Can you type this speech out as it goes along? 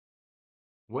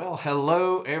Well,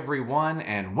 hello everyone,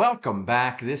 and welcome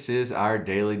back. This is our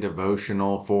daily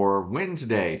devotional for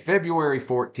Wednesday, February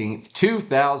 14th,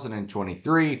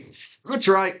 2023. That's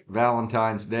right,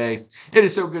 Valentine's Day. It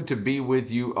is so good to be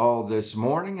with you all this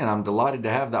morning, and I'm delighted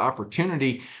to have the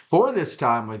opportunity for this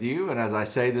time with you. And as I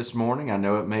say this morning, I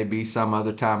know it may be some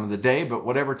other time of the day, but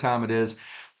whatever time it is,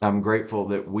 I'm grateful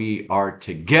that we are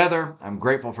together. I'm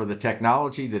grateful for the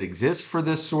technology that exists for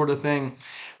this sort of thing.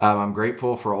 I'm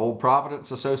grateful for Old Providence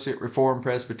Associate Reformed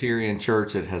Presbyterian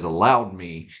Church that has allowed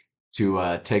me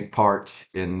to take part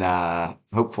in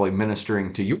hopefully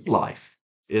ministering to your life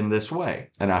in this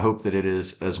way. And I hope that it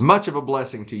is as much of a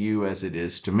blessing to you as it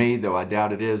is to me, though I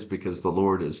doubt it is because the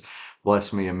Lord has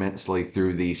blessed me immensely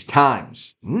through these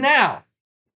times. Now,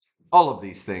 all of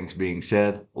these things being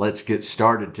said, let's get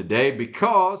started today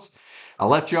because I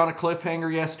left you on a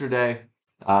cliffhanger yesterday.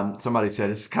 Somebody said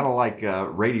it's kind of like a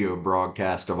radio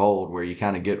broadcast of old, where you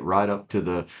kind of get right up to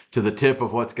the tip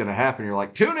of what's going to happen. You're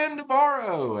like, tune in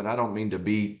tomorrow, and I don't mean to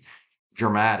be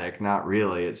dramatic, not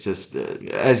really. It's just,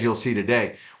 as you'll see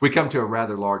today, we come to a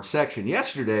rather large section.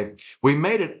 Yesterday, we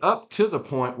made it up to the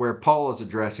point where Paul is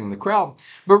addressing the crowd,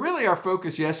 but really our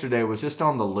focus yesterday was just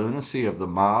on the lunacy of the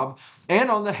mob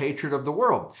and on the hatred of the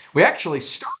world. We actually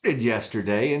started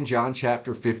yesterday in John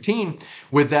chapter 15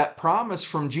 with that promise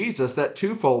from Jesus, that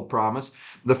twofold promise.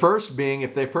 The first being,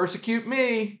 if they persecute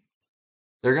me,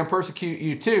 they're going to persecute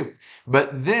you too.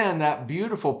 But then that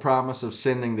beautiful promise of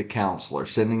sending the counselor,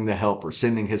 sending the helper,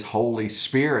 sending his Holy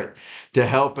Spirit to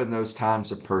help in those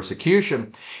times of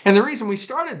persecution. And the reason we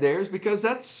started there is because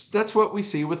that's what we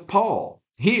see with Paul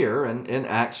here in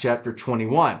Acts chapter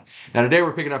 21. Now today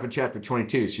we're picking up in chapter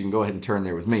 22, so you can go ahead and turn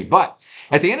there with me. But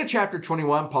at the end of chapter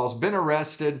 21, Paul's been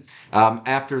arrested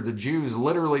after the Jews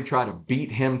literally try to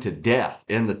beat him to death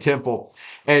in the temple.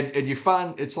 And you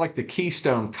find it's like the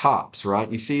Keystone Cops,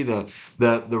 right? You see the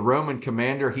Roman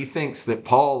commander, he thinks that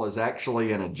Paul is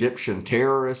actually an Egyptian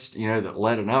terrorist, that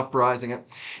led an uprising.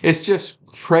 It's just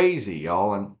crazy,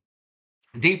 y'all. And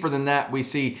deeper than that, we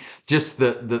see just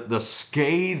the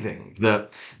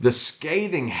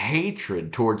scathing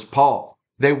hatred towards Paul.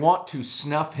 They want to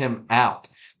snuff him out.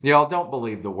 Y'all, don't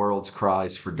believe the world's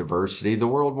cries for diversity. The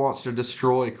world wants to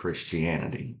destroy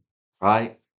Christianity,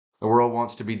 right? The world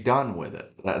wants to be done with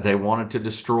it. They wanted to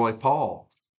destroy Paul.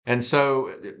 And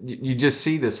so you just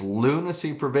see this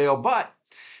lunacy prevail, but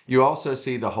you also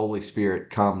see the Holy Spirit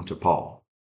come to Paul,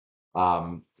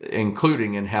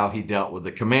 including in how he dealt with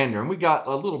the commander. And we got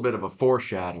a little bit of a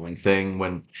foreshadowing thing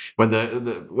when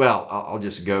I'll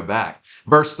just go back.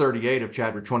 Verse 38 of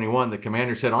chapter 21, the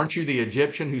commander said, "Aren't you the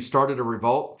Egyptian who started a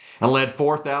revolt and led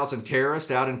 4,000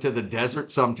 terrorists out into the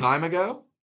desert some time ago?"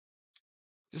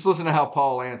 Just listen to how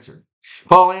Paul answered.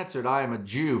 Paul answered, "I am a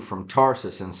Jew from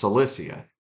Tarsus in Cilicia,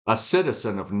 a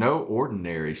citizen of no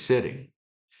ordinary city.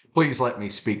 Please let me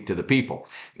speak to the people."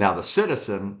 Now, the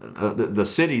citizen, the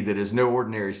city that is no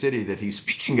ordinary city that he's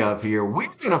speaking of here, we're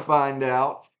going to find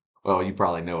out. Well, you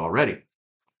probably know already.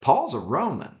 Paul's a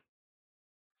Roman.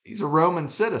 He's a Roman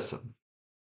citizen.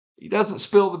 He doesn't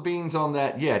spill the beans on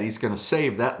that yet. He's going to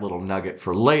save that little nugget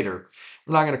for later.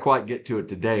 We're not going to quite get to it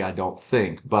today, I don't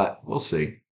think, but we'll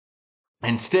see.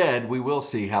 Instead, we will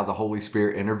see how the Holy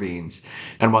Spirit intervenes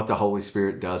and what the Holy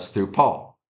Spirit does through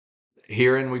Paul.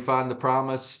 Herein we find the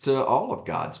promise to all of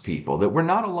God's people that we're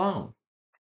not alone.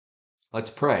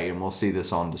 Let's pray and we'll see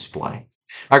this on display.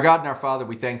 Our God and our Father,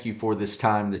 we thank you for this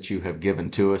time that you have given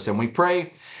to us, and we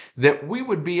pray that we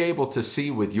would be able to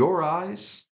see with your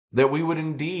eyes, that we would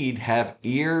indeed have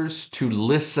ears to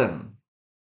listen,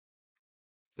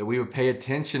 that we would pay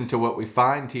attention to what we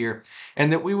find here,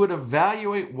 and that we would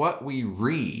evaluate what we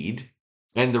read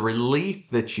and the relief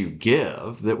that you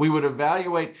give, that we would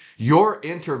evaluate your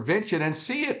intervention and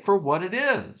see it for what it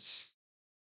is.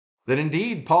 That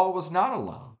indeed Paul was not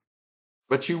alone,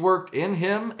 but you worked in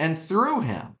him and through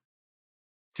him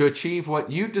to achieve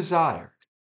what you desired.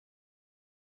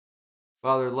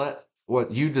 Father, let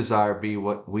what you desire be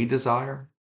what we desire.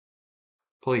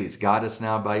 Please guide us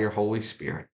now by your Holy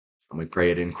Spirit. And we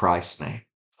pray it in Christ's name.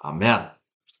 Amen.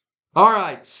 All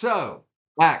right, so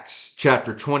Acts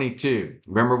chapter 22.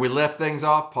 Remember, we left things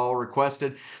off. Paul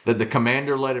requested that the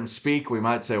commander let him speak. We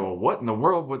might say, well, what in the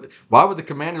world why would the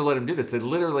commander let him do this? They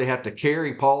literally have to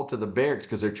carry Paul to the barracks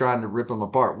because they're trying to rip him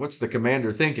apart. What's the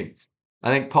commander thinking?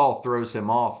 I think Paul throws him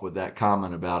off with that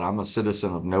comment about, "I'm a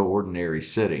citizen of no ordinary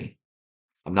city.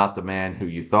 I'm not the man who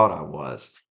you thought I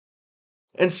was."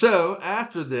 And so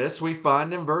after this, we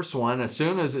find in verse 1,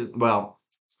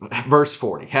 verse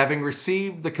 40, having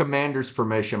received the commander's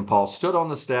permission, Paul stood on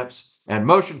the steps and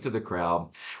motioned to the crowd.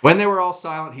 When they were all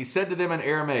silent, he said to them in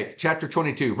Aramaic, chapter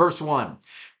 22, verse 1,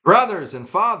 Brothers and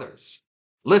fathers,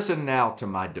 listen now to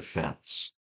my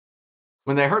defense.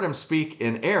 When they heard him speak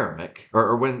in Aramaic,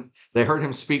 or when they heard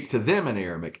him speak to them in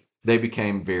Aramaic, they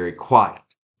became very quiet.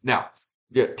 Now,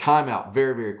 time out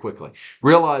very, very quickly.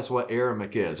 Realize what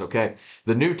Aramaic is, okay?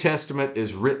 The New Testament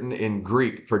is written in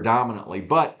Greek predominantly,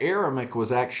 but Aramaic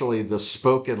was actually the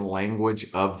spoken language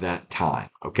of that time,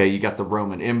 okay? You got the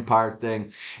Roman Empire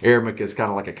thing. Aramaic is kind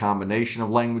of like a combination of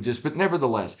languages, but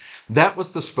nevertheless, that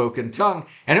was the spoken tongue,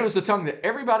 and it was the tongue that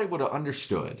everybody would have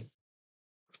understood.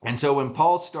 And so when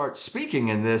Paul starts speaking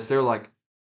in this, they're like,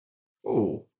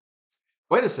 oh,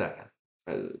 wait a second.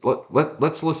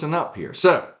 Let's listen up here.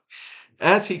 So,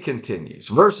 as he continues,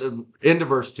 into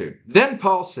verse 2. Then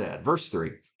Paul said, verse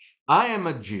 3, I am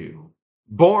a Jew,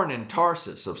 born in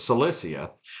Tarsus of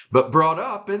Cilicia, but brought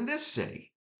up in this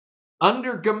city.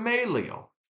 Under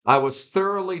Gamaliel, I was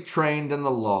thoroughly trained in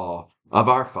the law of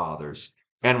our fathers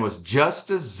and was just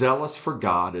as zealous for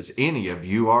God as any of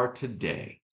you are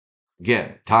today.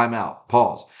 Again, time out,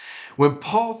 pause. When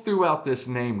Paul threw out this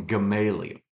name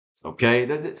Gamaliel, okay,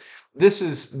 this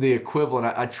is the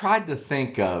equivalent. I tried to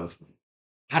think of,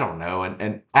 I don't know,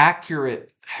 an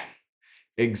accurate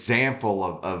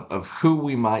example of who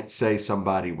we might say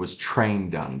somebody was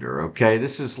trained under, okay?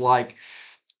 This is like,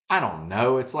 I don't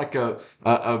know, it's like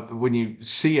when you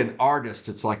see an artist,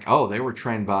 it's like, oh, they were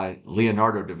trained by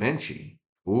Leonardo da Vinci.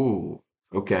 Ooh,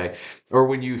 okay. Or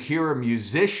when you hear a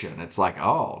musician, it's like,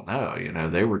 oh, no,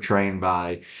 they were trained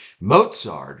by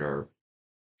Mozart, or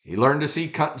he learned to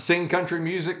sing country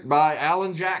music by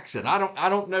Alan Jackson. I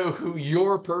don't know who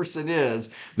your person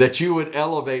is that you would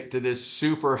elevate to this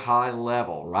super high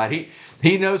level, right?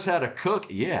 He knows how to cook.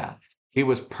 Yeah. He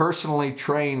was personally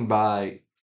trained by,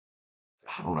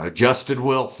 I don't know, Justin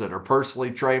Wilson, or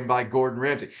personally trained by Gordon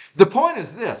Ramsay. The point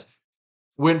is this.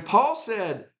 When Paul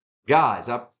said, guys,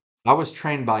 I was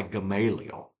trained by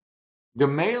Gamaliel.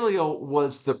 Gamaliel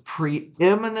was the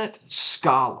preeminent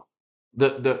scholar,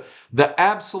 the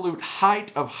absolute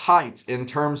height of heights in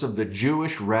terms of the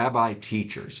Jewish rabbi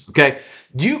teachers. Okay,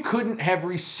 you couldn't have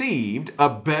received a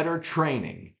better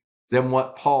training than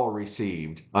what Paul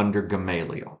received under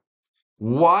Gamaliel.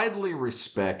 Widely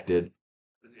respected,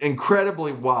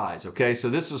 incredibly wise. Okay, so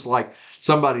this is like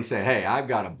somebody saying, hey, I've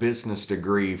got a business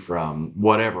degree from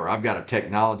whatever, I've got a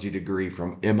technology degree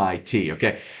from MIT.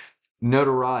 Okay,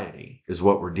 notoriety is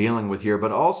what we're dealing with here,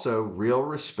 but also real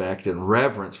respect and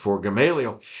reverence for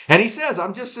Gamaliel. And he says,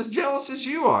 I'm just as jealous as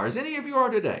you are, as any of you are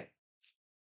today.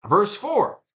 Verse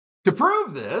 4. To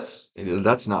prove this,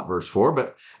 that's not verse 4,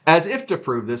 but as if to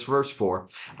prove this, verse 4,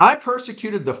 I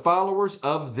persecuted the followers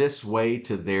of this way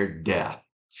to their death,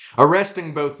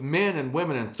 arresting both men and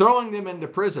women and throwing them into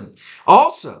prison.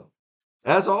 Also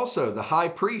the high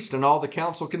priest and all the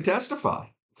council can testify.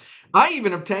 I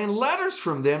even obtained letters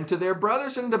from them to their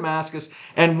brothers in Damascus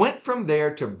and went from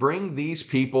there to bring these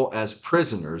people as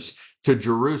prisoners to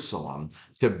Jerusalem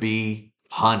to be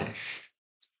punished.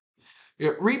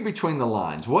 Read between the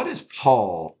lines. What is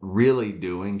Paul really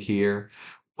doing here?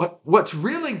 What's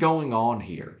really going on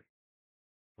here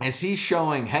is he's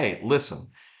showing, hey, listen,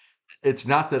 it's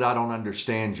not that I don't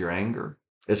understand your anger.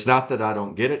 It's not that I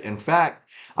don't get it. In fact,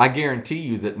 I guarantee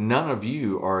you that none of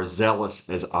you are as zealous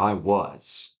as I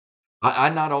was.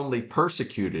 I not only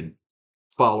persecuted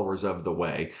followers of the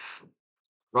way,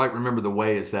 right? Remember, the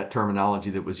way is that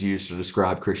terminology that was used to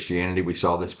describe Christianity. We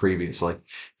saw this previously.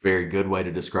 Very good way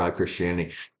to describe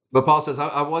Christianity. But Paul says,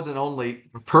 I wasn't only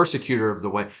a persecutor of the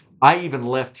way, I even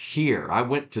left here. I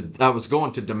was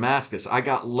going to Damascus. I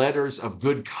got letters of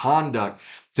good conduct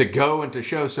to go and to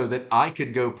show so that I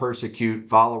could go persecute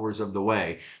followers of the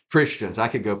way, Christians. I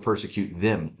could go persecute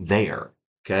them there.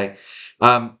 Okay.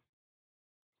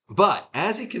 But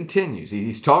as he continues,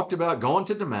 he's talked about going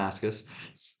to Damascus.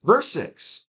 Verse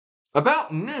 6,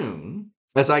 about noon,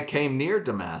 as I came near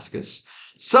Damascus,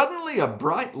 suddenly a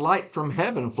bright light from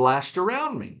heaven flashed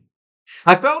around me.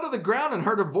 I fell to the ground and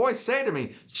heard a voice say to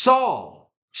me,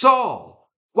 Saul, Saul,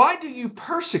 why do you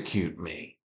persecute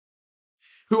me?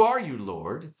 Who are you,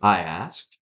 Lord? I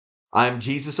asked. I am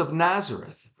Jesus of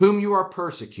Nazareth, whom you are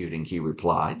persecuting, he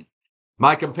replied.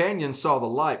 My companions saw the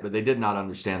light, but they did not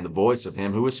understand the voice of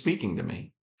him who was speaking to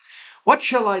me. What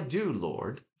shall I do,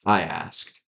 Lord? I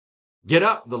asked. Get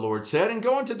up, the Lord said, and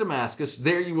go into Damascus.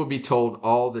 There you will be told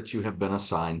all that you have been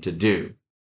assigned to do.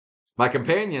 My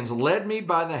companions led me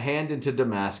by the hand into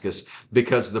Damascus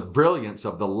because the brilliance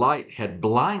of the light had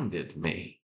blinded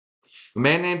me. A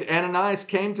man named Ananias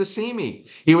came to see me.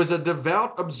 He was a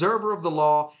devout observer of the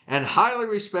law and highly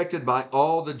respected by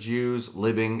all the Jews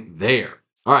living there.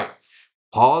 All right,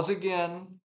 pause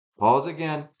again. Pause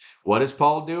again. What is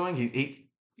Paul doing?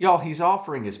 He's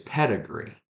offering his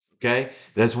pedigree. Okay,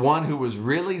 that's one who was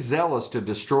really zealous to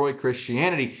destroy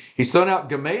Christianity. He's thrown out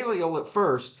Gamaliel at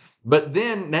first, but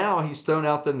then now he's thrown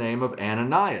out the name of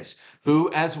Ananias,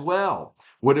 who as well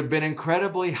would have been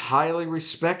incredibly highly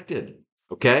respected.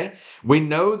 Okay, we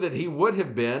know that he would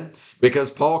have been because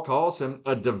Paul calls him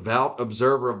a devout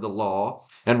observer of the law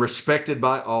and respected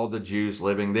by all the Jews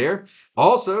living there.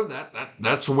 Also,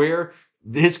 that's where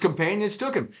his companions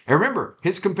took him. And remember,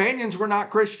 his companions were not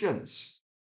Christians.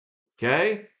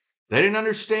 Okay? They didn't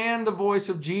understand the voice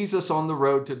of Jesus on the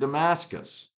road to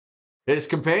Damascus. His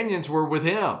companions were with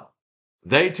him.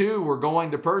 They too were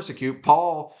going to persecute.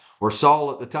 Paul, or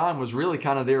Saul at the time, was really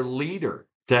kind of their leader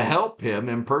to help him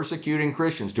in persecuting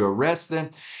Christians, to arrest them.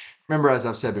 Remember, as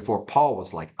I've said before, Paul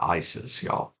was like ISIS,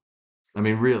 y'all. I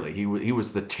mean, really, he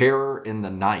was the terror in the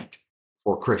night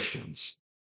for Christians.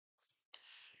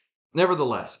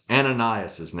 Nevertheless,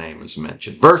 Ananias' name is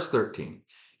mentioned. Verse 13.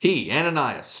 He,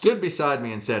 Ananias, stood beside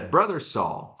me and said, Brother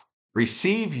Saul,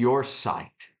 receive your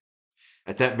sight.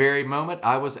 At that very moment,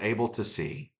 I was able to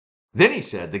see. Then he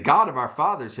said, The God of our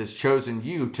fathers has chosen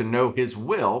you to know his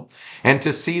will and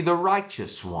to see the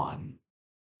righteous one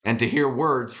and to hear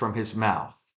words from his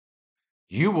mouth.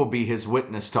 You will be his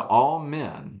witness to all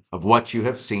men of what you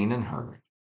have seen and heard.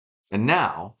 And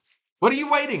now, what are you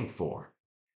waiting for?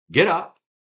 Get up,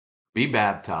 be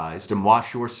baptized, and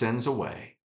wash your sins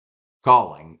away,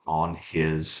 calling on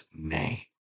his name.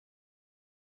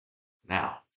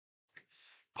 Now,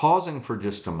 pausing for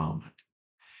just a moment.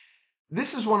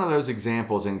 This is one of those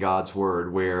examples in God's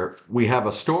word where we have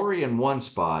a story in one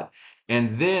spot,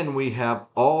 and then we have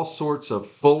all sorts of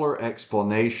fuller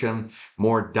explanation,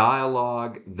 more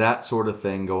dialogue, that sort of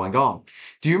thing going on.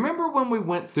 Do you remember when we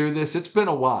went through this? It's been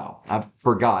a while. I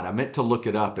forgot. I meant to look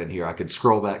it up in here. I could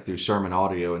scroll back through sermon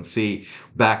audio and see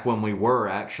back when we were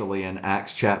actually in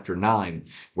Acts chapter 9.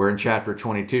 We're in chapter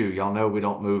 22. Y'all know we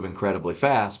don't move incredibly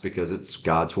fast because it's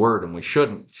God's word and we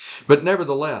shouldn't. But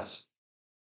nevertheless,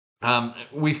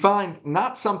 we find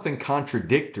not something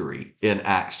contradictory in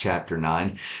Acts chapter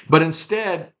 9, but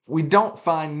instead we don't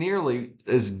find nearly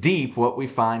as deep what we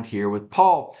find here with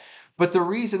Paul. But the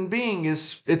reason being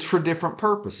is it's for different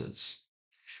purposes.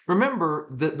 Remember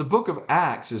that the book of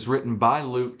Acts is written by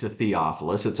Luke to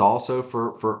Theophilus. It's also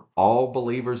for all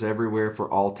believers everywhere for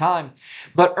all time.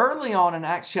 But early on in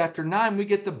Acts chapter 9, we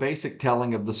get the basic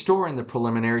telling of the story and the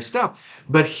preliminary stuff.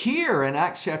 But here in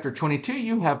Acts chapter 22,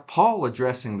 you have Paul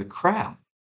addressing the crowd,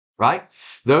 right?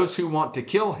 Those who want to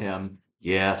kill him,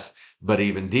 yes, but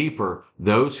even deeper,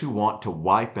 those who want to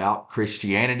wipe out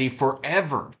Christianity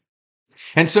forever.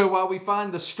 And so while we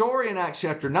find the story in Acts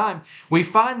chapter 9, we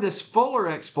find this fuller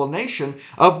explanation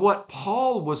of what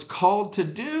Paul was called to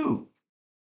do.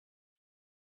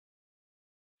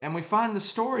 And we find the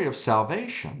story of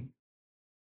salvation.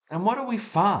 And what do we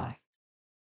find?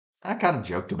 I kind of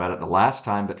joked about it the last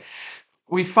time, but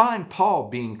we find Paul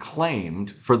being claimed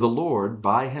for the Lord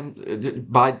by him,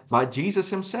 by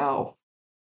Jesus himself.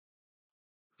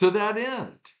 To that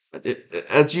end,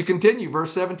 as you continue,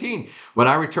 verse 17, when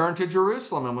I returned to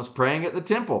Jerusalem and was praying at the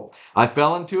temple, I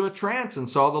fell into a trance and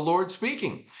saw the Lord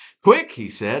speaking. Quick, he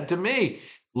said to me,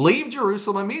 leave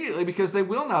Jerusalem immediately because they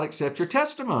will not accept your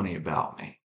testimony about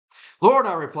me. Lord,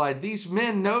 I replied, these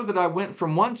men know that I went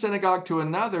from one synagogue to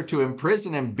another to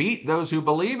imprison and beat those who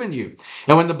believe in you.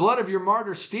 And when the blood of your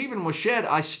martyr Stephen was shed,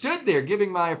 I stood there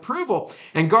giving my approval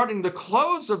and guarding the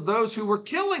clothes of those who were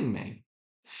killing me.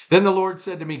 Then the Lord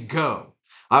said to me, go,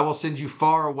 I will send you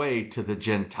far away to the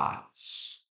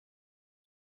Gentiles.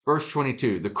 Verse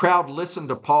 22, the crowd listened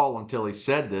to Paul until he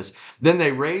said this. Then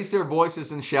they raised their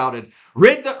voices and shouted,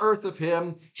 rid the earth of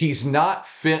him. He's not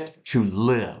fit to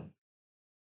live.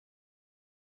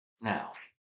 Now,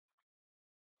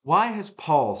 why has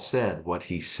Paul said what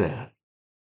he said?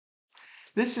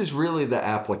 This is really the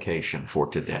application for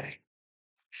today.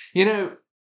 You know,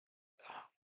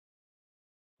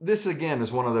 this again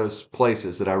is one of those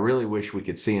places that I really wish we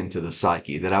could see into the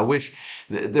psyche, that I wish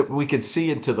that we could see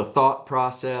into the thought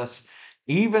process,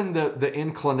 even the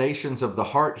inclinations of the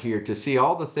heart here, to see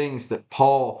all the things that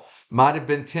Paul might have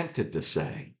been tempted to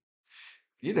say.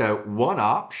 You know, one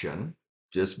option,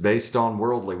 just based on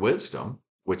worldly wisdom,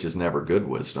 which is never good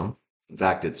wisdom. In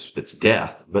fact, it's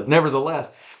death. But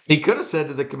nevertheless, he could have said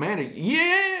to the commander,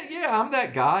 yeah, I'm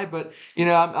that guy, but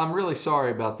I'm really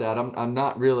sorry about that. I'm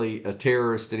not really a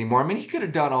terrorist anymore. I mean, he could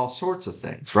have done all sorts of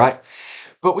things, right?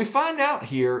 But we find out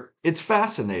here, it's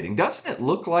fascinating. Doesn't it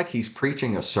look like he's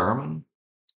preaching a sermon?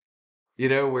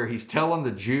 Where he's telling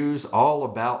the Jews all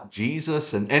about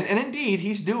Jesus. And indeed,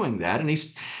 he's doing that. And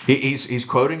he's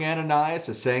quoting Ananias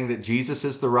as saying that Jesus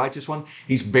is the righteous one.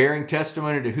 He's bearing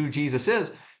testimony to who Jesus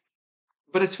is.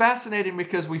 But it's fascinating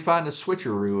because we find a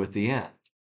switcheroo at the end.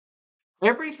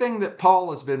 Everything that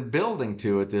Paul has been building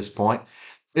to at this point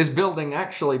is building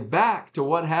actually back to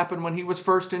what happened when he was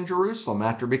first in Jerusalem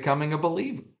after becoming a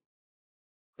believer.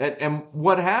 And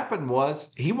what happened was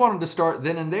he wanted to start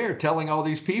then and there telling all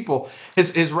these people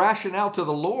his rationale to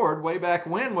the Lord way back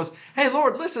when was, hey,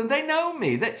 Lord, listen, they know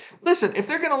me. Listen, if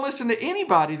they're going to listen to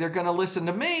anybody, they're going to listen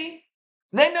to me.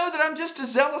 They know that I'm just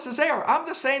as zealous as they are. I'm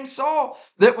the same Saul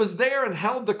that was there and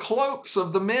held the cloaks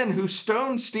of the men who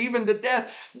stoned Stephen to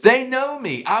death. They know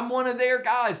me. I'm one of their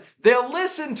guys. They'll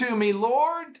listen to me,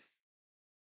 Lord.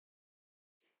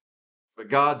 But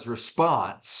God's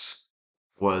response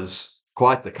was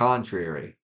quite the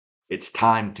contrary. It's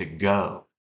time to go.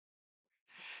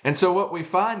 And so what we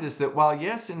find is that while,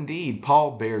 yes, indeed,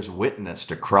 Paul bears witness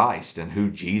to Christ and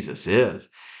who Jesus is,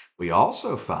 we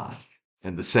also find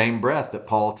in the same breath that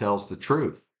Paul tells the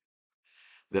truth,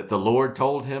 that the Lord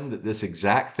told him that this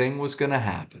exact thing was going to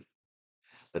happen,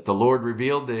 that the Lord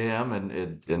revealed to him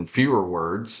in fewer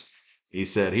words. He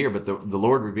said here, but the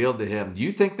Lord revealed to him,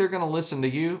 you think they're going to listen to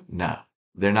you? No,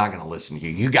 they're not going to listen to you.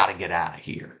 You got to get out of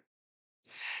here.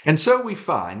 And so we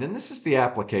find, and this is the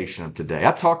application of today.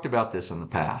 I've talked about this in the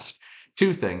past.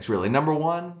 Two things, really. Number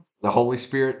one, the Holy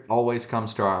Spirit always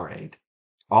comes to our aid.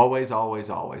 Always, always,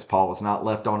 always. Paul was not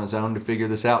left on his own to figure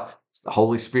this out. The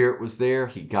Holy Spirit was there.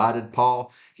 He guided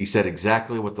Paul. He said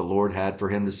exactly what the Lord had for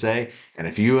him to say. And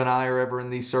if you and I are ever in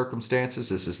these circumstances,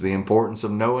 this is the importance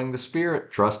of knowing the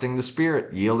Spirit, trusting the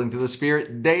Spirit, yielding to the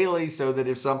Spirit daily so that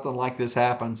if something like this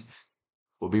happens,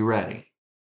 we'll be ready,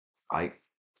 right?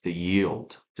 To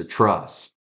yield, to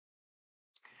trust.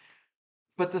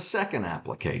 But the second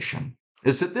application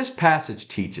is that this passage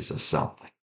teaches us something.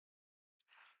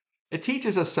 It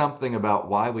teaches us something about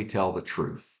why we tell the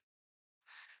truth,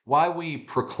 why we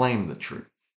proclaim the truth.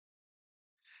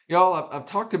 Y'all, I've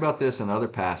talked about this in other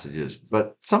passages,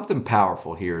 but something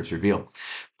powerful here is revealed.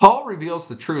 Paul reveals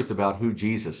the truth about who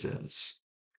Jesus is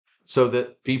so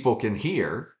that people can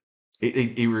hear.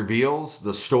 He reveals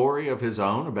the story of his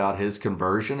own about his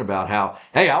conversion, about how,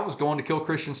 hey, I was going to kill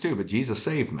Christians too, but Jesus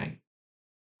saved me,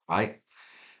 right?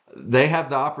 They have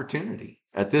the opportunity.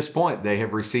 At this point, they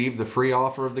have received the free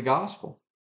offer of the gospel,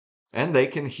 and they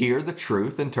can hear the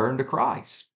truth and turn to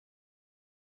Christ.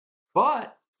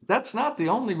 But that's not the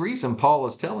only reason Paul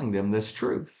is telling them this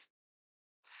truth.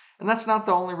 And that's not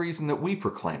the only reason that we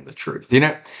proclaim the truth. You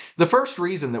know, the first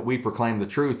reason that we proclaim the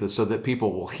truth is so that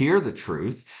people will hear the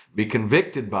truth, be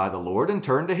convicted by the Lord, and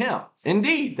turn to Him.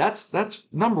 Indeed, that's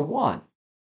number one.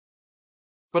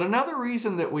 But another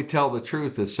reason that we tell the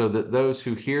truth is so that those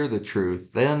who hear the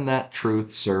truth, then that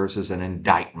truth serves as an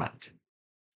indictment.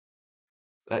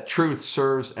 That truth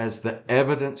serves as the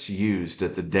evidence used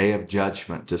at the day of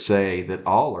judgment to say that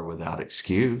all are without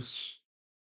excuse.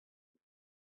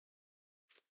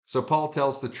 So Paul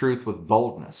tells the truth with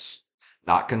boldness,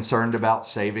 not concerned about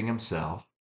saving himself,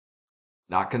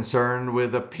 not concerned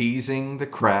with appeasing the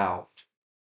crowd,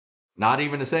 not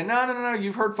even to say, no,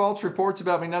 you've heard false reports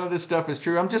about me. None of this stuff is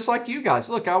true. I'm just like you guys.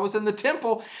 Look, I was in the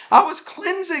temple. I was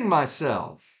cleansing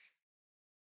myself.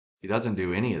 He doesn't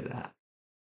do any of that.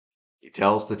 He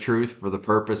tells the truth for the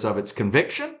purpose of its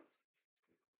conviction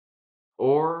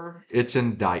or its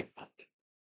indictment.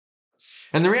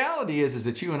 And the reality is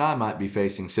that you and I might be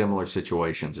facing similar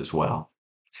situations as well.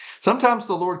 Sometimes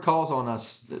the Lord calls on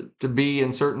us to be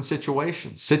in certain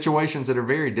situations that are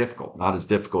very difficult, not as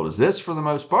difficult as this for the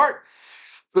most part,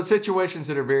 but situations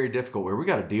that are very difficult where we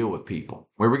got to deal with people,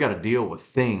 where we got to deal with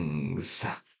things.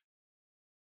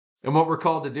 And what we're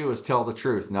called to do is tell the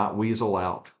truth, not weasel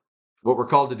out. What we're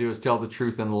called to do is tell the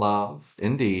truth in love,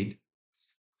 indeed,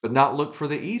 but not look for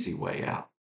the easy way out.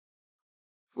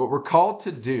 What we're called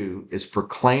to do is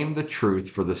proclaim the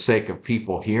truth for the sake of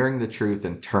people hearing the truth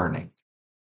and turning.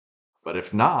 But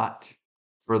if not,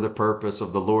 for the purpose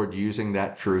of the Lord using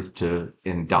that truth to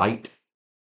indict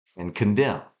and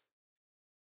condemn.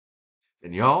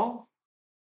 And y'all,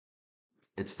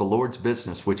 it's the Lord's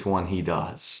business which one He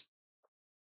does.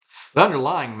 The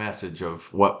underlying message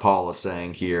of what Paul is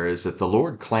saying here is that the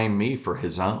Lord claimed me for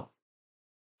His own.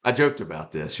 I joked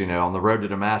about this, on the road to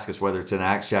Damascus, whether it's in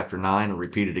Acts chapter 9 or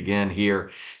repeated again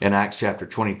here in Acts chapter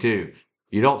 22.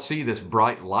 You don't see this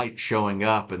bright light showing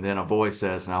up and then a voice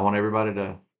says, and I want everybody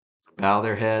to bow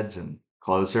their heads and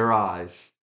close their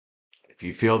eyes. If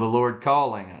you feel the Lord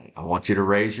calling, I want you to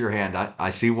raise your hand. I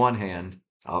see one hand.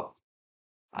 Oh,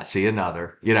 I see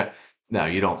another. No,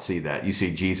 you don't see that. You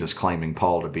see Jesus claiming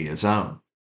Paul to be his own.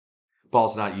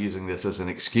 Paul's not using this as an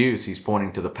excuse. He's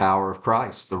pointing to the power of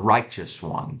Christ, the righteous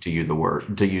one, to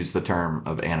use the term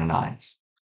of Ananias.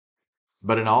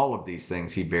 But in all of these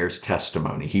things, he bears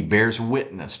testimony. He bears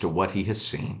witness to what he has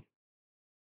seen.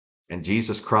 And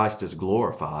Jesus Christ is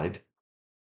glorified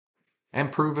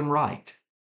and proven right.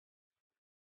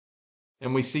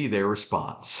 And we see their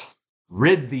response.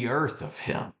 Rid the earth of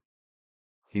him.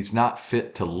 He's not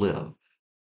fit to live.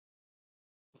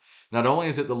 Not only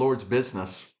is it the Lord's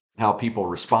business how people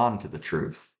respond to the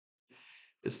truth,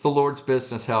 it's the Lord's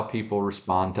business how people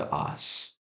respond to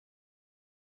us.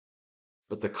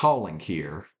 But the calling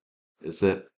here is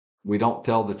that we don't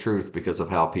tell the truth because of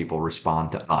how people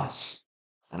respond to us.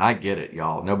 And I get it,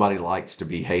 y'all. Nobody likes to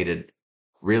be hated.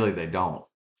 Really, they don't.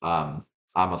 I'm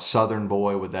a Southern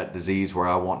boy with that disease where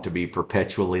I want to be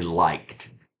perpetually liked.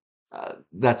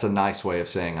 That's a nice way of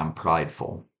saying I'm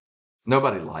prideful.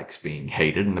 Nobody likes being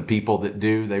hated, and the people that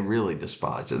do, they really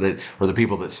despise it. Or the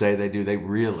people that say they do, they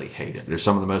really hate it. They're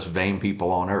some of the most vain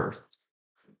people on earth.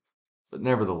 But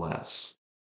nevertheless,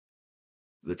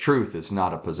 the truth is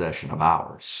not a possession of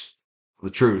ours.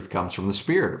 The truth comes from the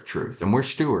Spirit of truth, and we're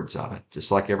stewards of it,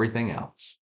 just like everything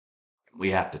else.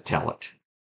 We have to tell it.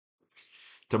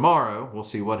 Tomorrow, we'll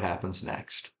see what happens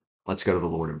next. Let's go to the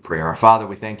Lord in prayer. Our Father,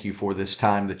 we thank you for this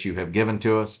time that you have given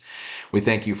to us. We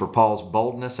thank you for Paul's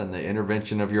boldness and the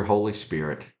intervention of your Holy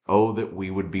Spirit. Oh, that we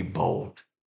would be bold.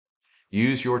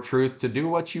 Use your truth to do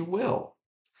what you will.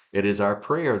 It is our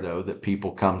prayer, though, that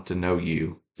people come to know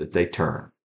you, that they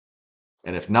turn.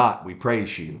 And if not, we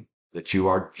praise you that you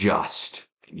are just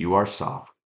and you are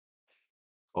sovereign.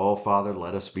 Oh, Father,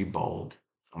 let us be bold.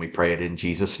 And we pray it in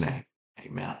Jesus' name.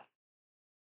 Amen.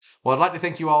 Well, I'd like to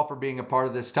thank you all for being a part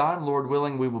of this time. Lord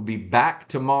willing, we will be back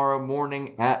tomorrow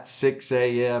morning at 6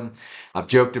 a.m. I've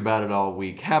joked about it all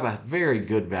week. Have a very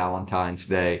good Valentine's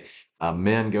Day.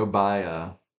 Men, go buy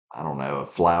a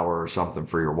flower or something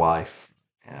for your wife.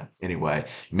 Yeah. Anyway,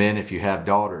 men, if you have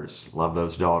daughters, love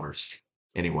those daughters.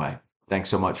 Anyway, thanks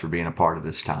so much for being a part of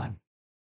this time.